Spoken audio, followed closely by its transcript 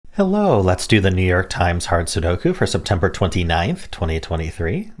Hello, let's do the New York Times hard Sudoku for September 29th,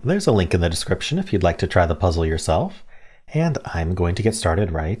 2023. There's a link in the description if you'd like to try the puzzle yourself. And I'm going to get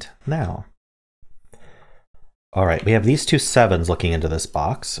started right now. All right, we have these two 7s looking into this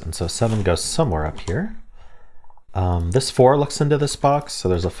box, and so 7 goes somewhere up here. This 4 looks into this box, so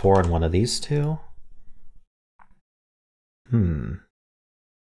there's a 4 in one of these two.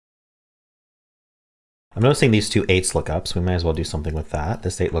 I'm noticing these two 8s look up, so we might as well do something with that.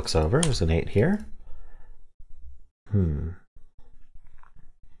 This 8 looks over, there's an 8 here. I'm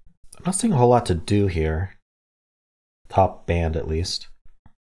not seeing a whole lot to do here. Top band, at least.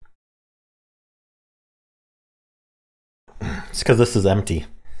 It's because this is empty.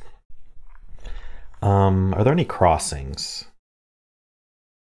 Are there any crossings?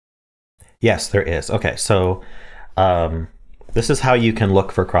 Yes, there is. Okay, so this is how you can look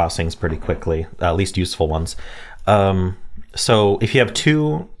for crossings pretty quickly, at least useful ones. So if you have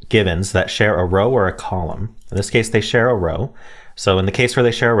two givens that share a row or a column, in this case they share a row. So in the case where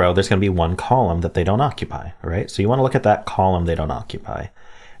they share a row, there's going to be one column that they don't occupy, right? So you want to look at that column they don't occupy. And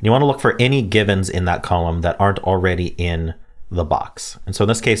you want to look for any givens in that column that aren't already in the box. And so in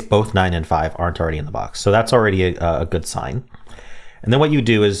this case, both 9 and 5 aren't already in the box. So that's already a good sign. And then what you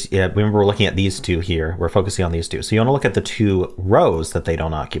do is, remember we're looking at these two here, we're focusing on these two. So you want to look at the two rows that they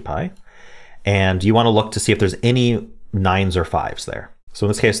don't occupy. And you want to look to see if there's any 9s or 5s there. So in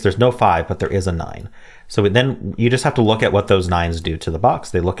this case, there's no 5, but there is a 9. So then you just have to look at what those 9s do to the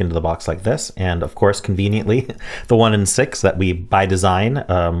box. They look into the box like this. And of course, conveniently, the 1 and 6 that we, by design,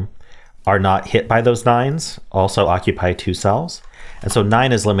 are not hit by those 9s also occupy 2 cells. And so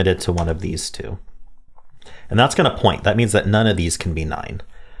 9 is limited to one of these two. And that's going to point. That means that none of these can be 9.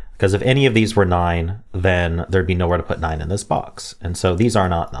 Because if any of these were 9, then there'd be nowhere to put 9 in this box. And so these are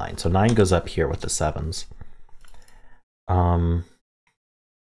not 9. So 9 goes up here with the 7s.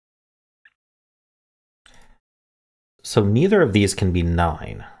 So neither of these can be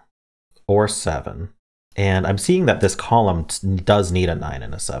 9 or 7. And I'm seeing that this column does need a 9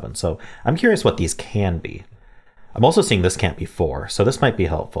 and a 7. So I'm curious what these can be. I'm also seeing this can't be 4, so this might be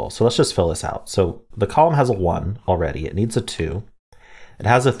helpful. So let's just fill this out. So the column has a 1 already. It needs a 2. It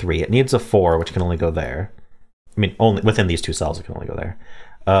has a 3. It needs a 4, which can only go there. I mean, only within these two cells, it can only go there.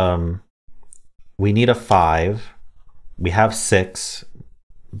 We need a 5. We have 6.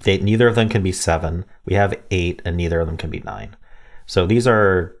 Neither of them can be 7. We have 8, and neither of them can be 9. So these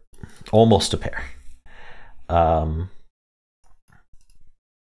are almost a pair. Darn,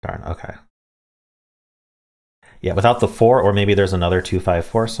 okay. Yeah, without the 4, or maybe there's another 2, 5,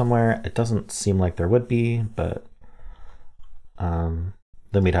 4 somewhere. It doesn't seem like there would be, but then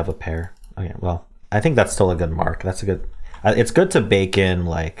we'd have a pair. Okay, well, I think that's still a good mark. That's a good. It's good to bake in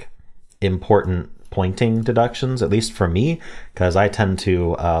like important pointing deductions, at least for me, because I tend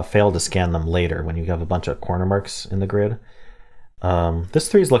to fail to scan them later when you have a bunch of corner marks in the grid. This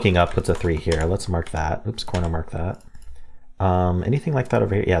 3 is looking up, puts a 3 here. Let's mark that. Oops, corner mark that. Anything like that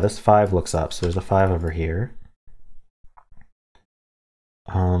over here? Yeah, this 5 looks up, so there's a 5 over here.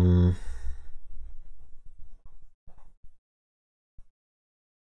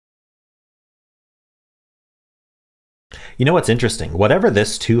 You know what's interesting? Whatever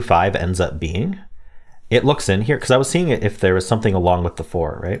this 2, 5 ends up being, it looks in here, because I was seeing it if there was something along with the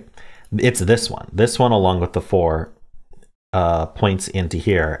 4, right? It's this one. This one along with the 4 points into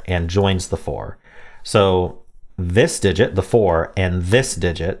here and joins the 4. So this digit, the 4, and this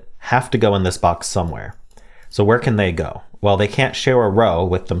digit have to go in this box somewhere. So where can they go? Well, they can't share a row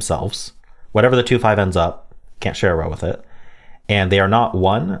with themselves. Whatever the 2, 5 ends up, can't share a row with it. And they are not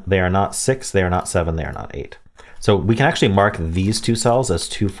 1, they are not 6, they are not 7, they are not 8. So we can actually mark these two cells as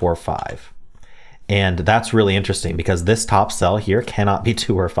 2, 4, 5. And that's really interesting because this top cell here cannot be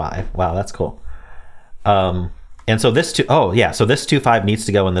 2 or 5. Wow, that's cool. And so this 2, oh yeah, so this 2, 5 needs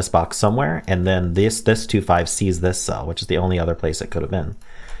to go in this box somewhere. And then this 2, 5 sees this cell, which is the only other place it could have been.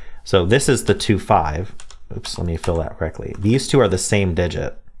 So this is the 2, 5. Oops, let me fill that correctly. These two are the same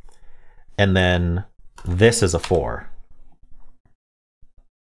digit. And then this is a 4.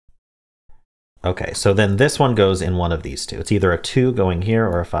 Okay, so then this one goes in one of these two. It's either a 2 going here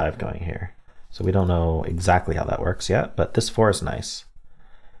or a 5 going here. So we don't know exactly how that works yet, but this 4 is nice.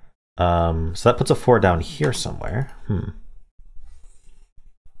 So that puts a 4 down here somewhere. I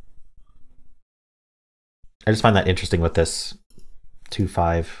just find that interesting with this 2,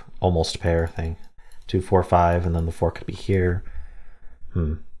 5 almost pair thing. 2, 4, 5, and then the 4 could be here.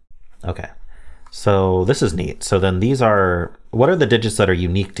 Okay, so this is neat. So then these are, what are the digits that are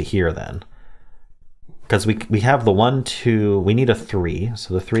unique to here then? Because we have the 1, 2, we need a 3,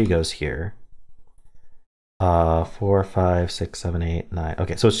 so the 3 goes here. 4, 5, 6, 7, 8, 9.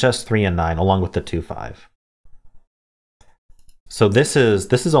 Okay, so it's just 3 and 9 along with the 2, 5. So this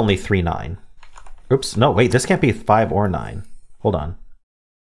is only 3, 9. Oops, no, wait, this can't be 5 or 9. Hold on.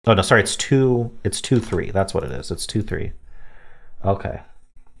 Oh no, sorry, it's 2, 3. That's what it is. It's 2, 3. Okay.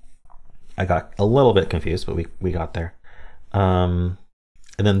 I got a little bit confused, but we got there. And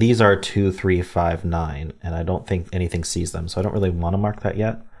then these are 2, 3, 5, 9, and I don't think anything sees them, so I don't really want to mark that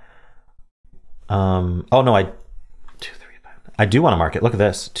yet. Oh no, 2, 3, 5. I do want to mark it. Look at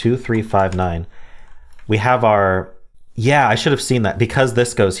this. 2, 3, 5, 9. We have our, yeah, I should have seen that because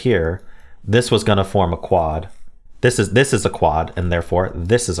this goes here. This was going to form a quad. This is a quad, and therefore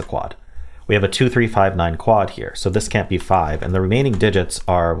this is a quad. We have a 2, 3, 5, 9 quad here, so this can't be 5, and the remaining digits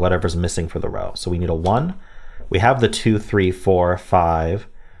are whatever's missing for the row. So we need a 1. We have the 2, 3, 4, 5.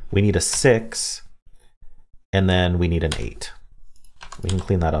 We need a 6, and then we need an 8. We can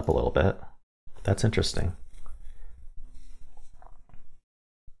clean that up a little bit. That's interesting.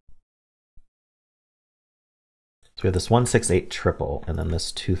 So we have this 1, 6, 8 triple, and then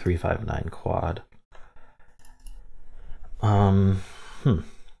this 2, 3, 5, 9 quad. And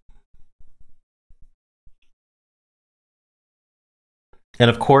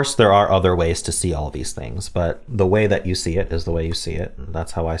of course, there are other ways to see all of these things, but the way that you see it is the way you see it. And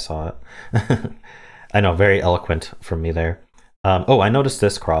that's how I saw it. I know, very eloquent from me there. Oh, I noticed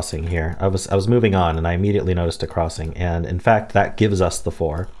this crossing here. I was moving on, and I immediately noticed a crossing. And in fact, that gives us the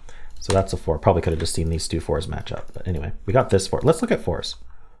 4. So that's a 4. Probably could have just seen these two 4s match up. But anyway, we got this 4. Let's look at 4s.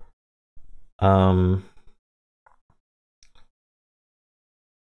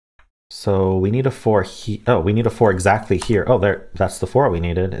 So we need a 4 here. Oh, we need a 4 exactly here. Oh, there. That's the 4 we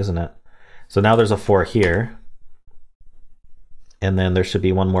needed, isn't it? So now there's a 4 here. And then there should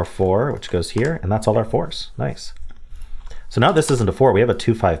be one more 4, which goes here. And that's all our 4s. Nice. So now this isn't a 4. We have a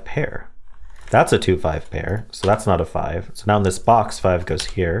 2, 5 pair. That's a 2, 5 pair. So that's not a 5. So now in this box, 5 goes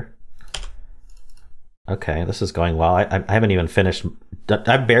here. Okay, this is going well. I haven't even finished.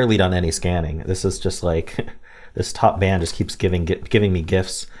 I've barely done any scanning. This is just like, this top band just keeps giving me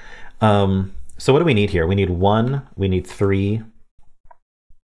gifts. So what do we need here? We need 1, we need 3,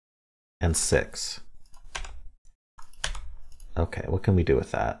 and 6. Okay, what can we do with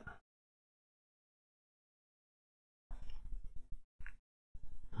that?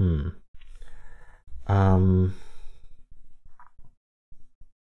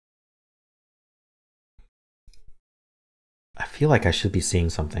 I feel like I should be seeing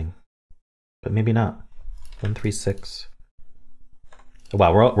something, but maybe not. 1, 3, 6.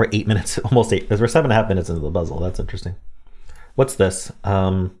 Wow, we're 8 minutes, almost 8. We're 7.5 minutes into the puzzle. That's interesting. What's this?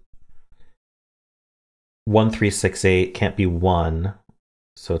 1, 3, 6, 8 can't be 1,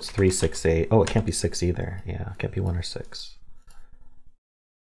 so it's 3, 6, 8. Oh, it can't be 6 either. Yeah, it can't be 1 or 6.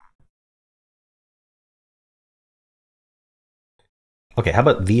 Okay, how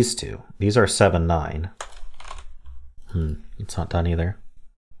about these two? These are 7, 9. It's not done either.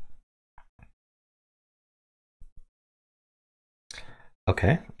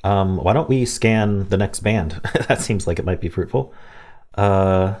 Okay, why don't we scan the next band? That seems like it might be fruitful.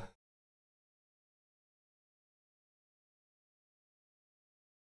 I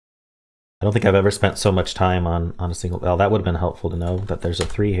don't think I've ever spent so much time on a single. Well, that would have been helpful to know that there's a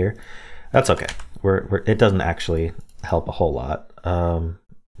 3 here. That's okay. It doesn't actually help a whole lot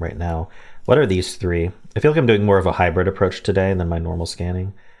right now. What are these 3? I feel like I'm doing more of a hybrid approach today than my normal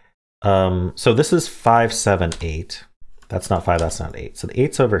scanning. So this is 5, 7, 8. That's not 5, that's not 8. So the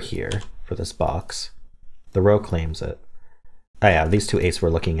 8's over here for this box. The row claims it. Oh yeah, these 2 8s we're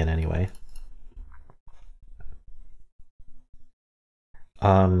looking at anyway.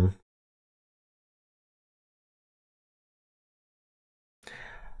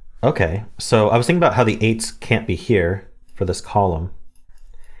 Okay, so I was thinking about how the 8s can't be here for this column.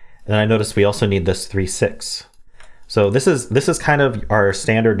 And I noticed we also need this 3, 6. So this is kind of our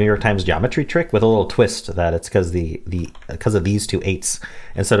standard New York Times geometry trick with a little twist that it's because of these 2 8s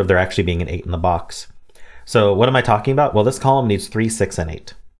instead of there actually being an 8 in the box. So what am I talking about? Well, this column needs 3, 6, and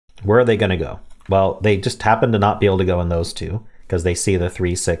 8. Where are they going to go? Well, they just happen to not be able to go in those 2 because they see the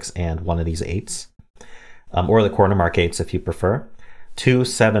 3, 6, and one of these 8s. Or the corner mark 8s if you prefer. 2,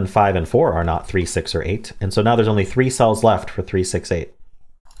 7, 5, and 4 are not 3, 6, or 8. And so now there's only 3 cells left for 3, 6, 8.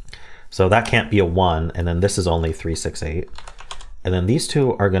 So that can't be a 1, and then this is only 3, 6, 8. And then these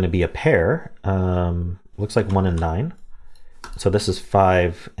 2 are going to be a pair. Looks like 1 and 9. So this is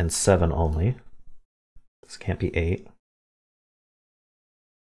 5 and 7 only. This can't be 8.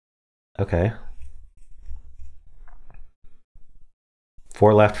 Okay.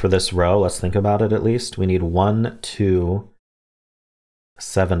 4 left for this row. Let's think about it at least. We need 1, 2,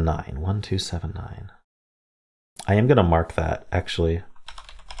 7, 9. 1, 2, 7, 9. I am going to mark that, actually.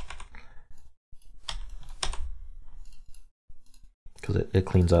 Because it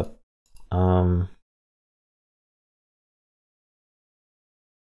cleans up. How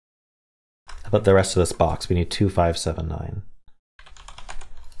about the rest of this box? We need 2, 5, 7, 9.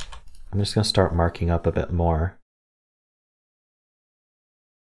 I'm just going to start marking up a bit more.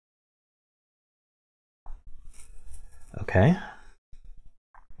 Okay.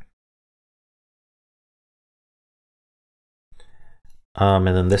 And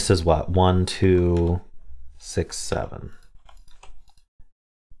then this is what? 1, 2, 6, 7.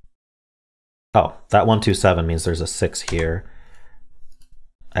 Oh, that 1, 2, 7 means there's a 6 here.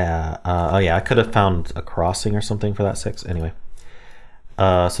 Oh yeah, I could have found a crossing or something for that 6. Anyway.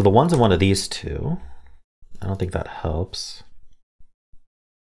 So the 1's in one of these two. I don't think that helps.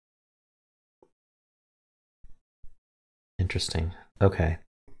 Interesting. Okay.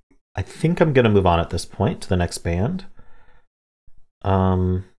 I think I'm going to move on at this point to the next band.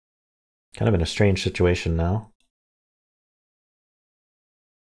 Kind of in a strange situation now.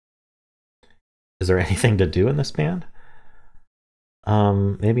 Is there anything to do in this band?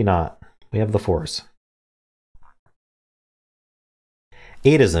 Maybe not. We have the 4s.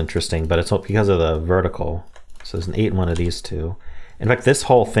 8 is interesting, but it's because of the vertical. So there's an 8 in one of these two. In fact, this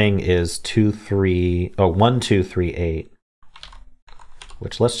whole thing is 2, 3, 1, 2, 3, 8.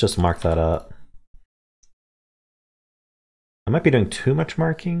 Which, let's just mark that up. I might be doing too much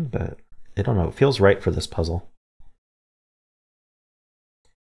marking, but I don't know. It feels right for this puzzle.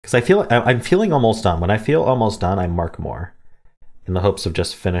 Because I'm feeling almost done. When I feel almost done, I mark more in the hopes of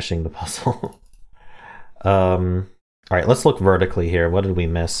just finishing the puzzle. All right, let's look vertically here. What did we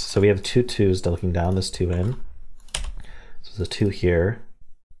miss? So we have 2 2s looking down, this 2 in. So there's a 2 here.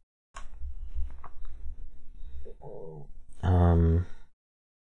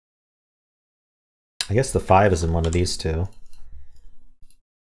 I guess the 5 is in one of these two.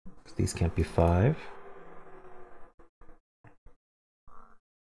 These can't be 5.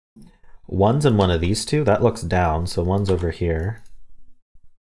 1's in one of these two. That looks down, so 1's over here.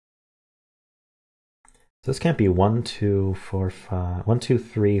 So this can't be 1, 2, 4, 5. 1, 2,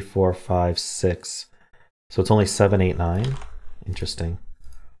 3, 4, 5, 6. So it's only 7, 8, 9. Interesting.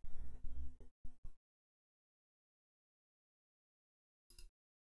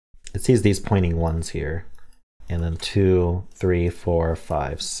 It sees these pointing 1's here. And then 2, 3, 4,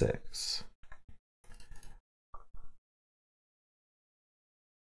 5, 6.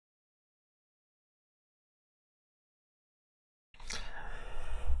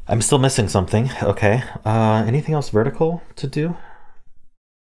 I'm still missing something. Okay. Anything else vertical to do?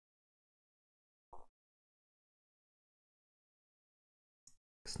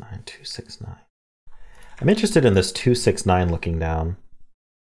 Six, 9, 2, 6, 9. I'm interested in this 2, 6, 9 looking down.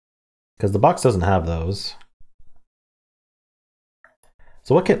 Because the box doesn't have those.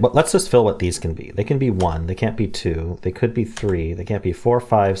 So let's just fill what these can be. They can be 1, they can't be 2, they could be 3, they can't be 4,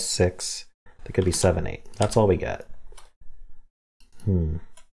 5, 6, they could be 7, 8. That's all we get. I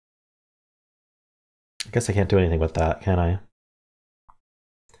guess I can't do anything with that, can I?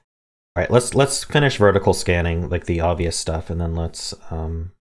 All right, let's finish vertical scanning, like the obvious stuff, and then let's, I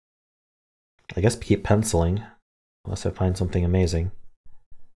guess, keep penciling, unless I find something amazing.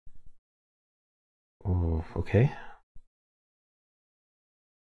 Oh, okay.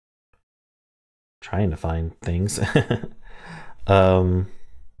 Trying to find things. Okay,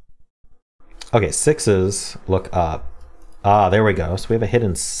 6s look up. Ah, there we go. So we have a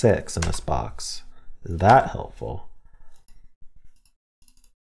hidden 6 in this box. Is that helpful?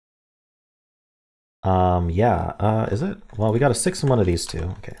 Yeah. Is it? Well, we got a 6 in one of these two.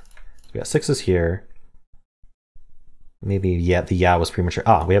 Okay. So we got 6s here. Maybe, yeah, the yeah was premature.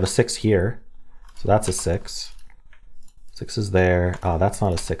 Ah, we have a 6 here. So that's a 6. 6 is there. Oh, that's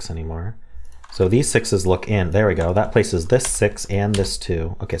not a 6 anymore. So these 6s look in. There we go. That places this 6 and this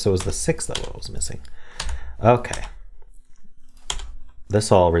 2. Okay, so it was the 6 that was missing. Okay.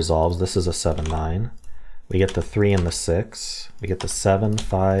 This all resolves. This is a 7, 9. We get the 3 and the 6. We get the 7,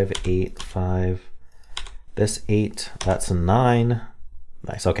 5, 8, 5. This 8, that's a 9.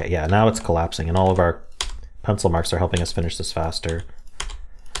 Nice. Okay, yeah, now it's collapsing, and all of our pencil marks are helping us finish this faster.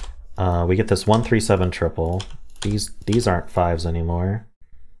 We get this 1, 3, 7 triple. These aren't 5s anymore.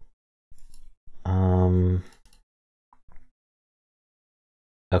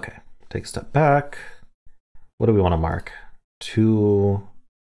 Okay, take a step back. What do we want to mark? 2,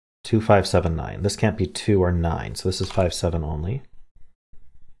 2, 5, 7, 9. This can't be 2 or 9, so this is 5, 7 only.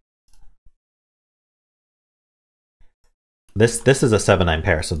 This is a 7, 9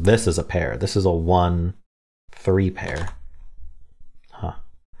 pair, so this is a pair. This is a 1, 3 pair. Huh.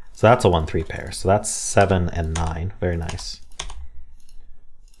 So that's a 1-3 pair. So that's 7 and 9. Very nice.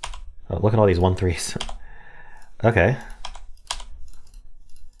 Oh, look at all these 1-3s. Okay.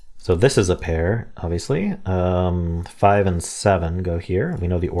 So this is a pair, obviously. 5 and 7 go here. We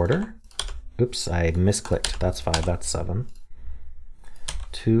know the order. Oops, I misclicked. That's 5, that's 7.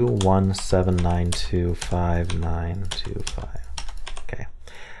 2, 1, 7, 9, 2, 5, 9, 2, 5. Okay.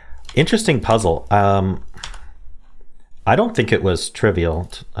 Interesting puzzle. I don't think it was trivial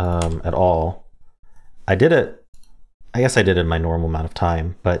at all. I did it, I guess I did it in my normal amount of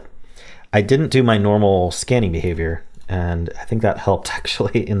time, but I didn't do my normal scanning behavior, and I think that helped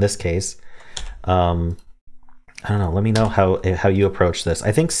actually in this case. I don't know, let me know how you approach this.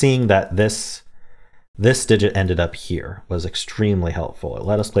 I think seeing that this digit ended up here was extremely helpful. It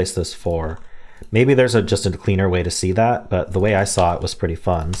let us place this 4. Maybe there's just a cleaner way to see that, but the way I saw it was pretty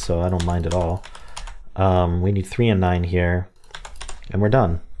fun, so I don't mind at all. We need 3 and 9 here, and we're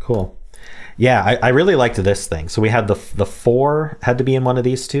done. Cool. Yeah, I really liked this thing. So we had the 4 had to be in one of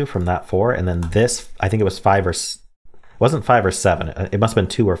these two from that 4, and then this, I think it was 5 or wasn't 5 or 7. It must have been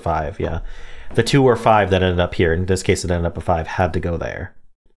 2 or 5. Yeah, the 2 or 5 that ended up here. In this case, it ended up a 5. Had to go there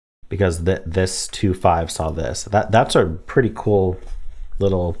because this 2, 5 saw this. That's a pretty cool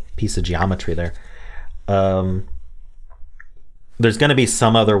little piece of geometry there. There's going to be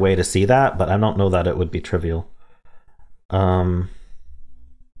some other way to see that, but I don't know that it would be trivial. Cool.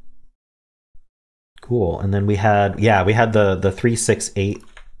 And then we had the 3, 6, 8.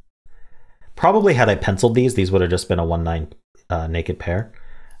 Probably had I penciled these would have just been a 1, 9 naked pair.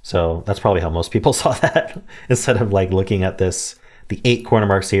 So that's probably how most people saw that instead of like looking at this, the 8 corner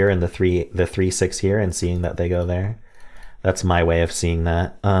marks here and the 3, 6 here and seeing that they go there. That's my way of seeing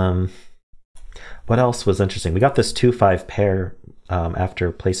that. What else was interesting? We got this 2, 5 pair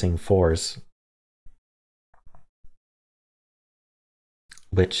after placing 4s,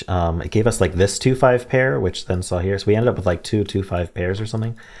 which it gave us like this 2, 5 pair, which then saw here. So we ended up with like 2, 2, 5 pairs or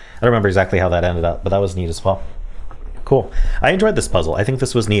something. I don't remember exactly how that ended up, but that was neat as well. Cool. I enjoyed this puzzle. I think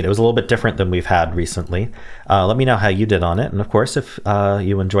this was neat. It was a little bit different than we've had recently. Let me know how you did on it. And of course, if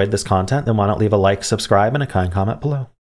you enjoyed this content, then why not leave a like, subscribe, and a kind comment below.